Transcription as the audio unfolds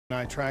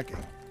eye tracking.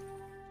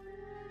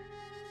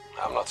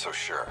 I'm not so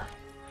sure.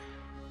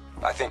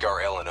 I think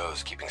our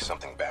LNO's keeping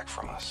something back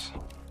from us.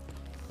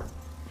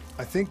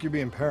 I think you're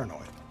being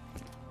paranoid.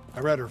 I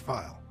read her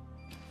file.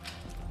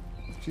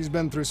 She's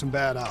been through some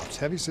bad ops,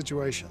 heavy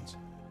situations.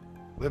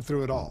 Lived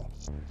through it all.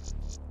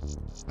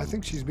 I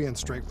think she's being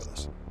straight with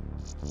us.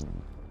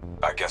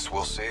 I guess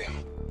we'll see.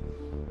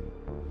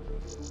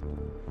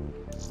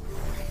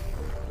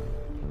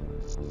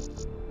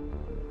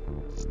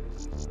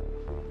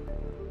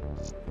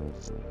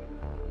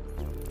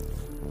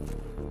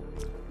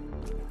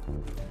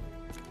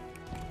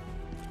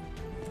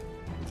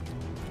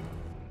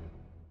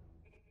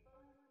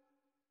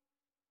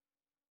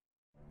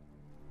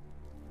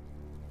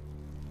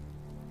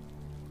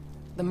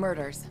 The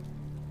murders.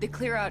 The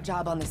clear-out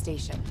job on the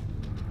station.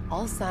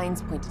 All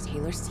signs point to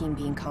Taylor's team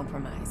being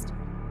compromised.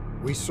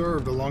 We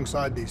served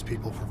alongside these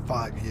people for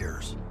 5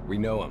 years. We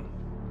know them.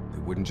 They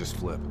wouldn't just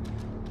flip.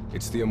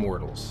 It's the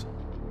Immortals.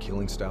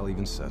 Killing style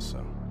even says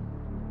so.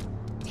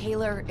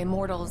 Taylor,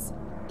 Immortals,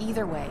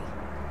 either way.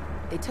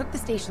 They took the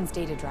station's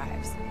data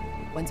drives.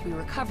 Once we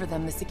recover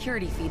them, the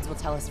security feeds will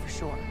tell us for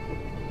sure.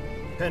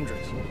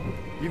 Hendricks,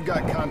 you've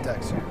got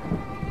contacts here.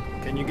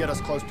 Can you get us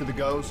close to the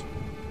GOs?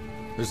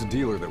 There's a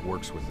dealer that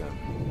works with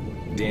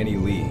them. Danny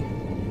Lee.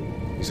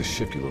 He's a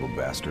shifty little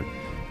bastard,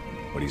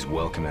 but he's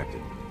well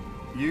connected.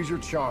 Use your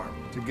charm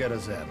to get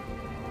us in.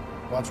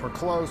 Once we're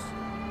close,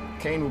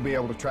 Kane will be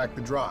able to track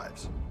the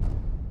drives.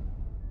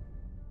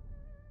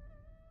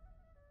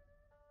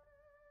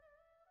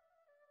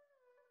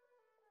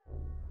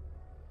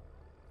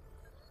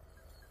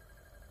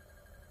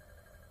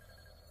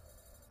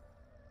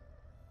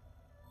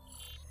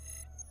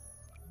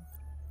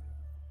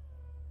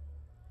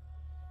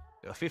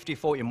 The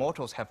 54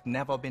 Immortals have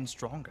never been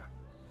stronger.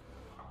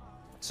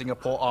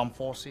 Singapore Armed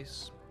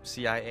Forces,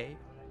 CIA,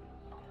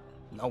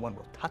 no one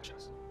will touch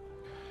us.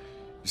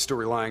 You still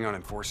relying on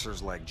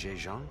enforcers like Jay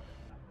Zhang?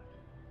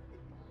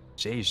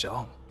 Jay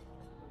Zhang?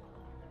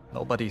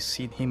 Nobody's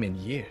seen him in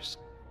years.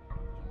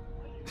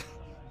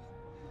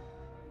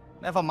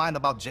 Never mind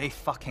about Jay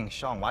fucking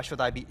Zhang. Why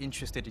should I be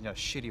interested in your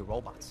shitty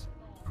robots?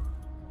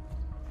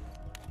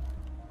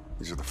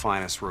 These are the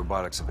finest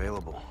robotics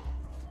available.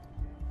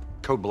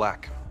 Code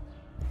Black.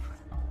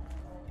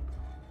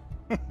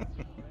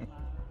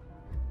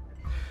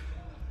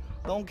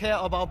 Don't care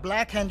about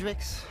black,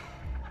 Hendricks.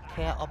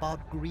 Care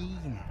about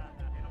green.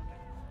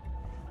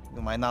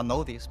 You might not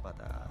know this, but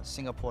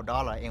Singapore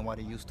dollar ain't what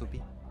it used to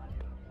be.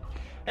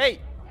 Hey,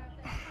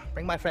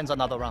 bring my friends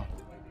another round.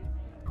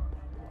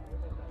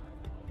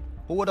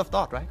 Who would have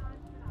thought, right?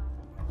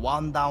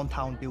 One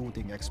downtown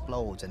building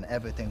explodes and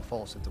everything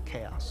falls into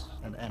chaos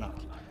and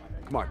anarchy.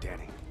 Come on,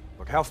 Danny.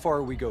 Look, how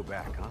far we go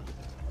back, huh?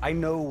 I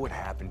know what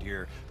happened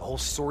here. The whole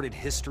sordid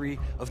history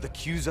of the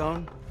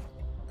Q-Zone.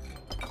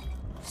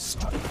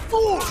 Stop,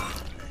 fool!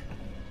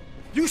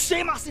 You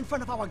shame us in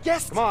front of our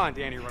guests? Come on,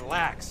 Danny,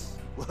 relax.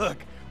 Look,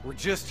 we're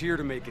just here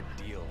to make a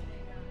deal.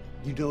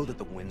 You know that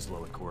the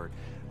Winslow Accord,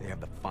 they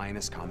have the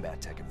finest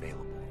combat tech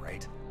available,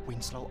 right?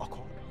 Winslow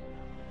Accord?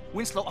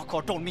 Winslow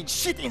Accord don't mean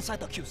shit inside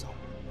the Q-Zone.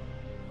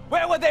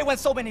 Where were they when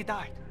so many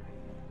died?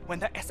 When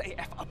the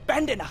SAF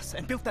abandoned us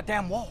and built the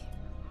damn wall?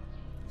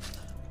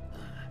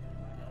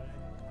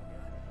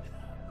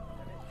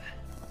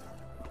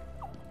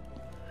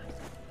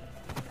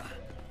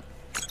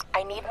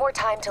 I need more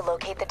time to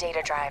locate the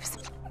data drives.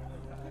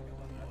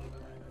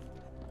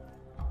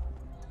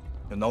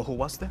 You know who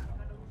was there?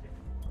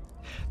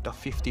 The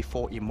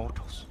 54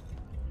 Immortals.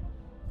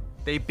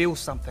 They built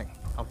something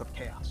out of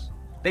chaos.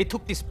 They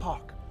took this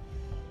park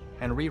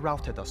and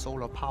rerouted the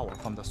solar power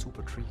from the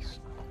super trees.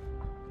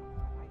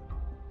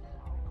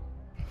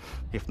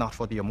 If not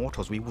for the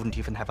Immortals, we wouldn't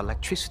even have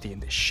electricity in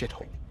this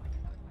shithole.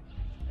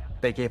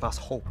 They gave us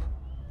hope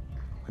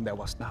when there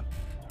was none.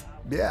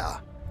 Yeah.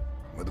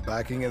 With the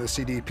backing of the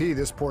CDP,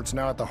 this port's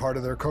now at the heart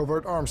of their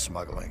covert arms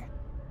smuggling.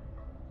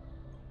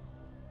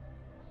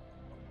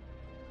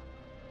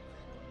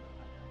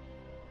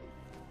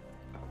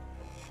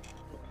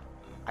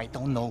 I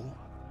don't know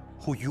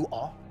who you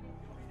are,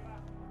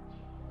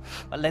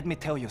 but let me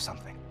tell you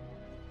something.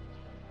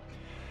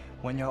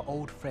 When your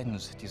old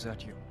friends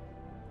desert you,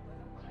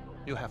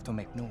 you have to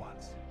make new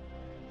ones.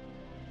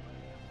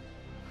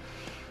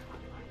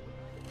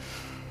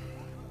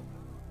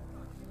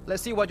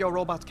 Let's see what your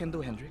robots can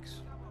do,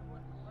 Hendricks.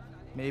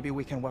 Maybe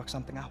we can work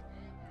something out.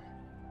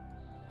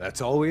 That's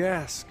all we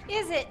ask.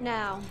 Is it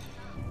now?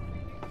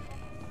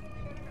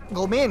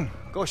 Go Min,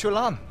 go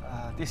Shulan.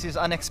 This is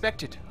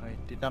unexpected. I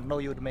did not know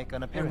you would make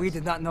an appearance. And we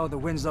did not know the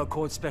Winslow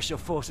Accord Special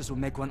Forces would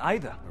make one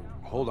either.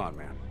 Hold on,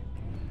 man.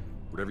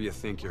 Whatever you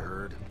think you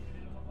heard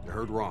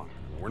wrong.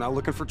 We're not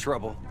looking for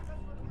trouble.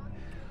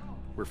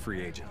 We're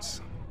free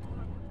agents.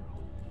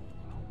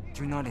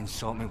 Do not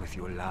insult me with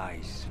your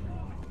lies.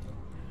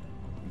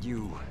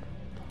 You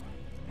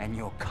and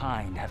your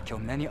kind have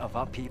killed many of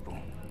our people.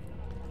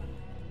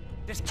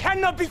 This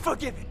cannot be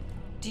forgiven!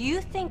 Do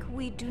you think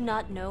we do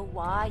not know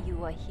why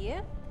you are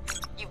here?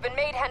 You've been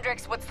made,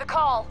 Hendricks. What's the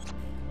call?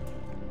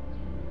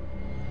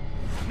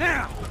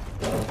 Now!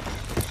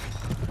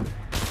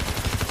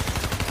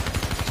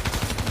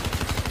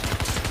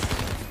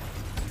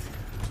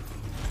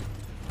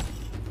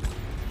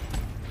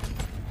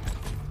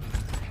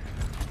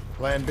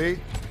 Plan B?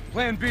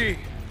 Plan B.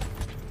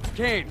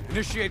 Kane,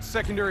 initiate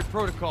secondary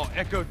protocol,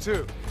 Echo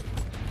 2.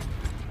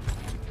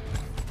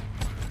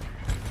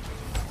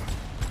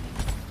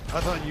 I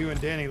thought you and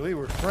Danny Lee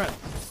were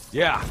friends.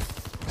 Yeah,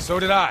 so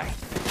did I.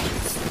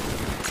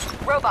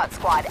 Robot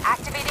squad,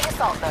 activating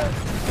assault mode.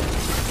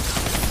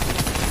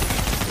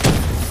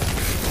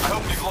 I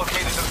hope you've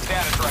located those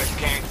data drives,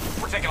 Kane.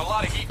 We're taking a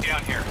lot of heat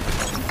down here.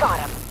 Got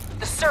him.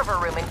 The server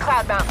room in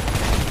Cloud Mountain.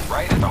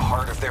 Right at the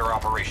heart of their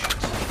operations.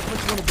 How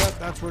much wanna bet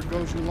that's where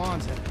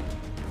Gojulan's headed?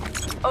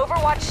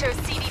 Overwatch shows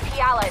CDP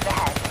allies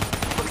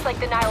ahead. Looks like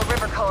the Nile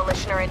River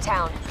Coalition are in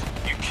town.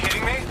 You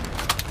kidding me?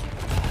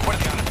 What,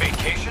 are they on a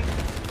vacation?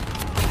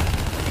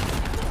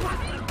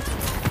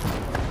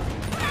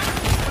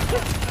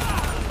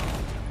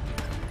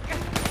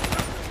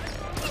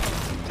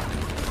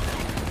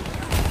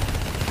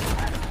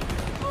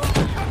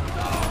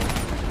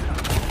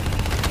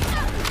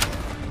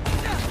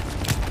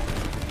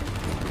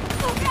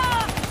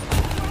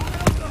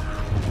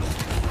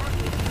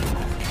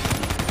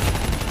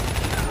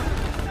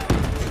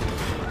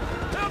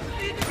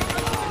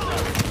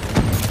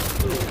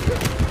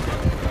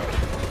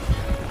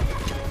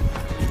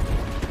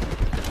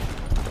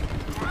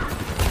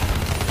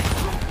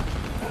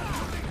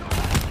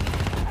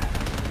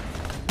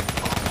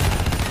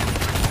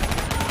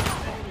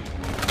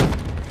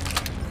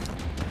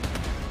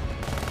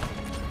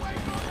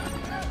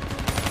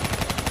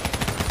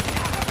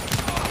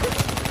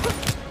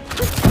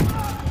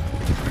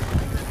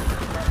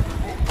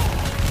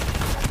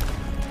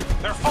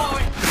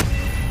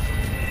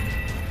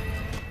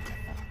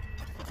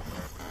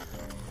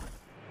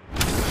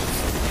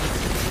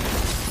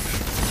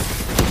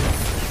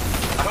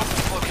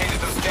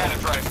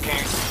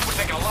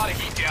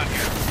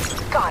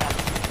 Got him.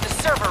 The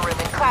server room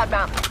in Cloud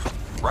Mountain.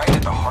 Right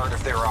at the heart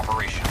of their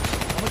operations.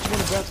 How much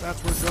wanna bet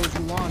that's where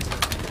Gojulan's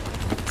headed?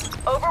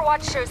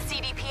 Overwatch shows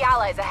CDP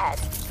allies ahead.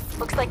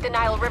 Looks like the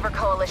Nile River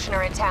Coalition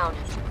are in town.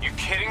 You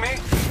kidding me?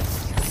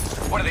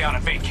 What, are they on a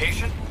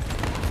vacation?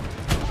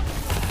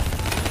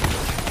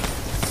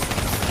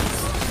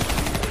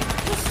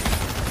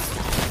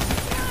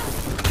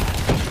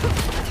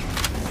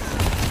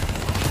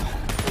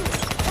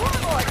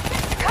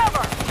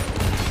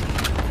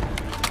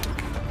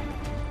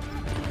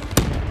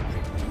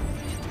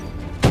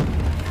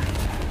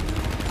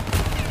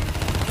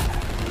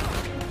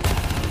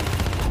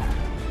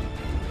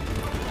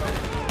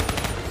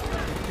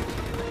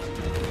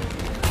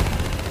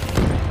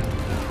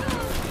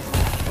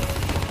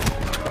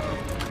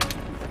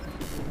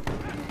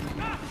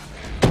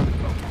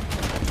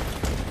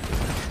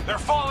 They're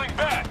falling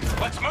back.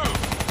 Let's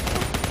move.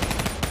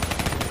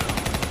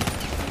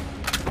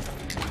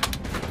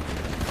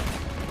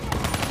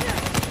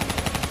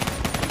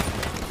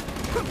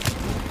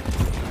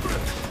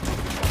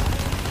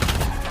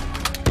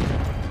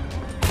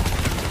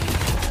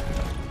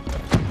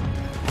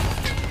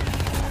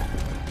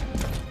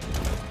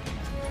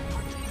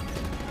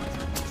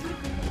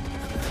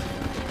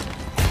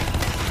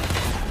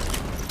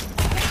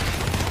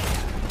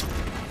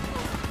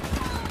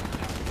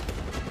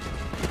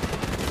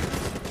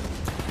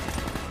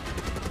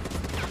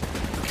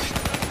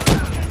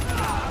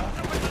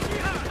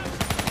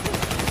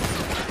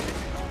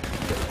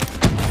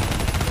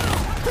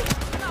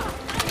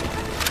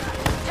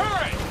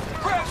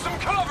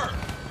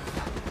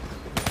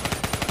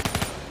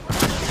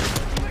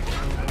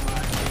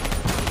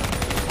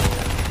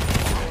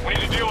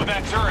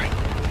 That turret.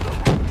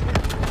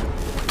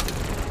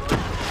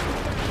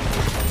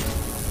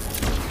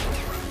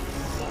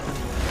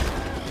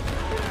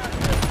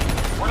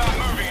 We're not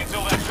moving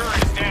until that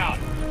turret is down.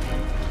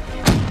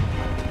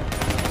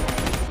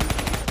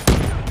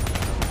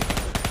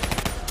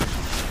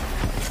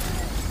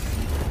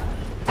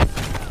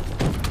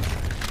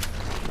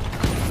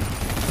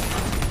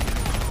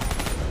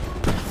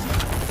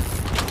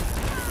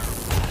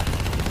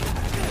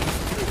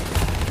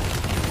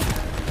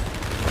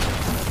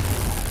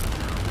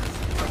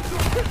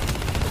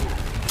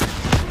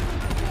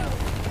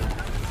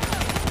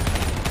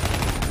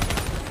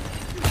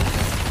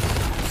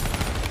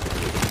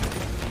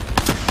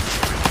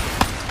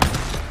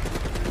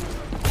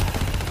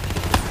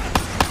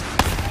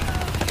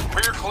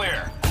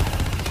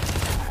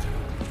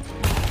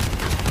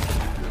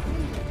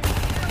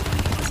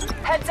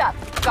 Heads up.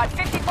 Got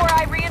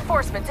 54i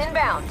reinforcements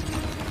inbound.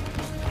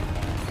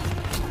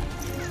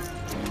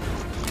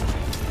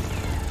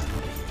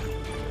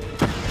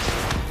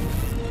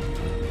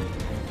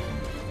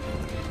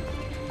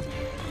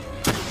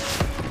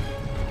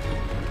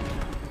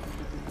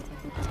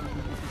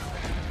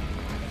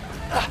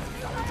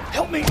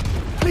 Help me,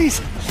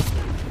 please.